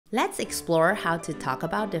Let's explore how to talk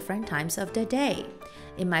about different times of the day.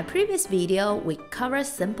 In my previous video, we covered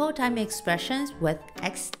simple time expressions with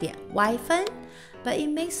x 点 y 分, but it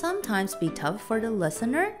may sometimes be tough for the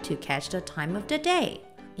listener to catch the time of the day.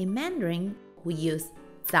 In Mandarin, we use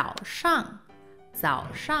早上, 早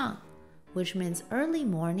上, which means early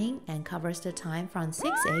morning and covers the time from 6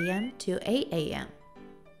 a.m. to 8 a.m.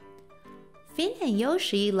 Finn and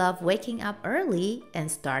Yoshi love waking up early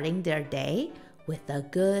and starting their day with a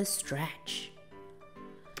good stretch.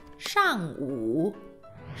 上午,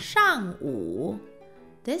 上午.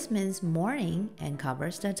 This means morning and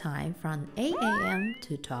covers the time from 8 a.m.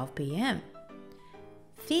 to 12 p.m.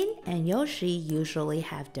 Finn and Yoshi usually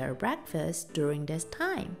have their breakfast during this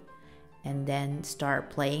time and then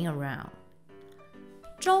start playing around.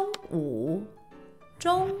 中午,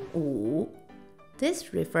 中午.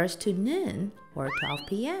 This refers to noon or 12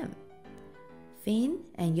 p.m. Finn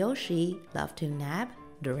and Yoshi love to nap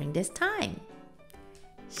during this time.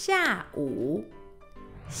 下午,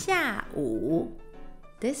 下午.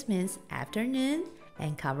 This means afternoon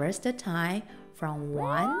and covers the time from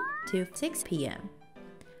 1 to 6 p.m.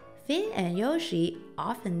 Finn and Yoshi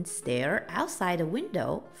often stare outside the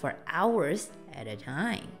window for hours at a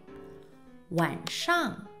time. 晚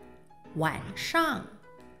上, 晚上.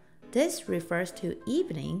 This refers to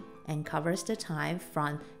evening and covers the time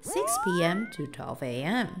from 6 p.m. to 12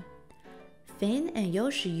 a.m. Finn and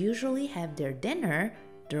Yoshi usually have their dinner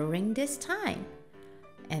during this time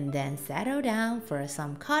and then settle down for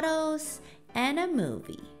some cuddles and a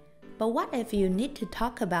movie. But what if you need to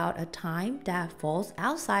talk about a time that falls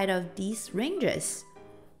outside of these ranges?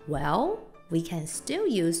 Well, we can still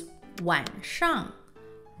use 晚上,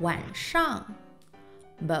 晚上.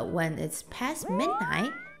 But when it's past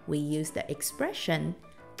midnight, we use the expression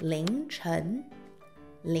凌晨,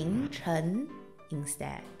 凌晨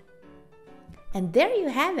instead. And there you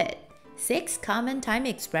have it, 6 common time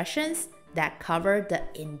expressions that cover the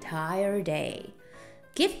entire day.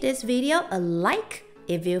 Give this video a like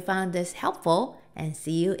if you found this helpful and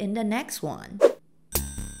see you in the next one.